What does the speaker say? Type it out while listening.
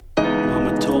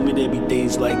there be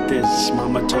days like this.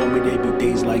 Mama told me there be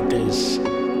days like this.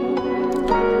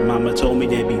 Mama told me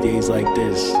there be days like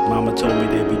this. Mama told me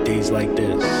there be days like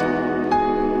this.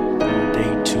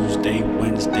 Monday, Tuesday,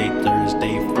 Wednesday,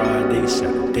 Thursday, Friday,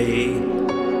 Saturday.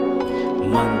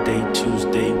 Monday,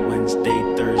 Tuesday,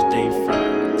 Wednesday, Thursday,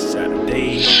 Friday,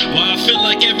 Saturday. Well, I feel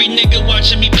like every nigga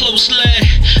watching me closely.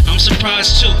 I'm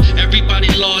surprised too.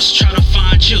 Everybody lost, try to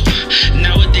find you.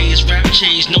 Nowadays, rap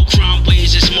changed, no crime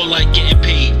ways. It's more like getting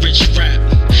paid, rich rap.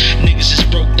 Niggas is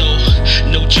broke though,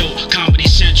 no joke. Comedy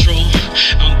Central.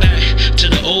 I'm back to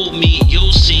the old me,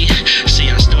 you'll see. See,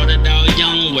 I started out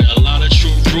young with a lot of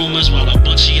true rumors, while a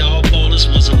bunch of y'all ballers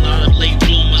was a lot of late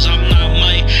bloomers. I'm not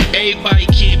Mike, everybody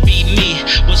can't beat me.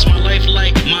 What's my life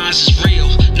like? Mine's is real.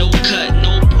 No cut,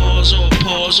 no pause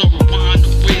or rewind the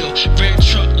wheel. Red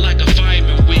truck like a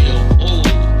fireman wheel. Oh,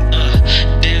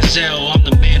 Denzel, I'm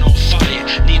the man on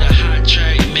fire. Need a hot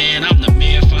track, man, I'm the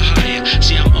man for hire.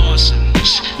 See, I'm awesome.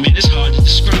 Man, it's hard to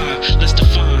describe. Let's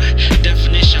define.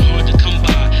 Definition hard to come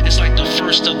by. It's like the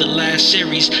first of the last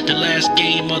series, the last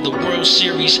game of the World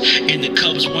Series, and the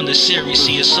Cubs won the series.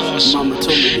 See, it's awesome.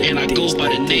 And I go by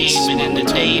the name, and then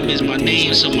the name is my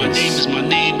name. So my name is my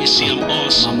name. You see, I'm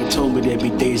awesome. Mama told me there'd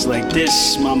be days like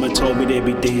this. Mama told me there'd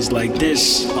be days like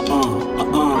this.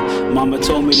 Mama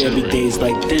told me there'd be days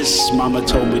like this. Mama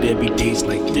told me there'd be days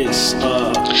like this.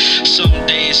 Some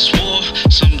days is war,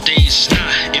 some days it's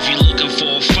not. If you're looking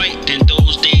for a fight, then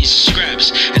those days are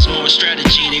scraps. It's more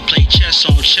strategy, they play chess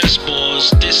on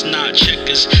chessboards. This not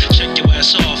checkers, check your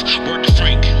ass off. Work the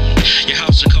Frank, your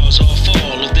house and cars all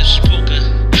fall. If this was poker,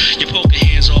 your poker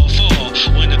hands all fall.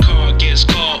 When the car gets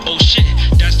called, oh shit,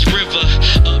 that's the river.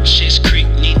 Up shit's creek,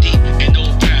 knee deep, and no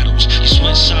paddles. You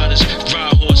switch siders,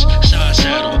 ride horse, side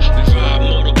saddle. We ride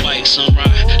motorbikes, some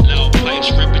ride loud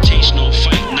pipes. Reputation on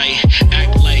fight night,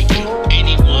 act like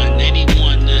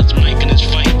anyone that's Mike in this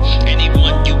fight.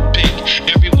 Anyone you pick,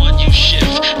 everyone you shift.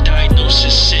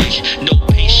 Diagnosis sick, no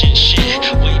patient shit.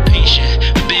 Wait patient,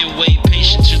 been wait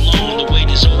patient too long. The wait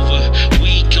is over,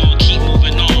 we gon' keep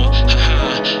moving on.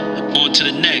 Haha, on to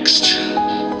the next.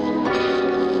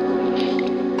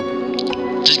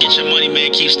 Just get your money,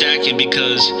 man, keep stacking,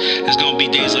 because there's gonna be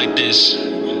days like this.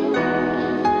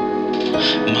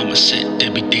 Mama said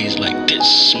there be days like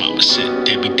this. Mama said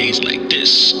there be days like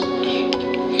this.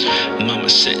 Mama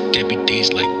said there be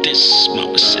days like this.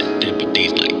 Mama said there be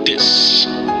days like this.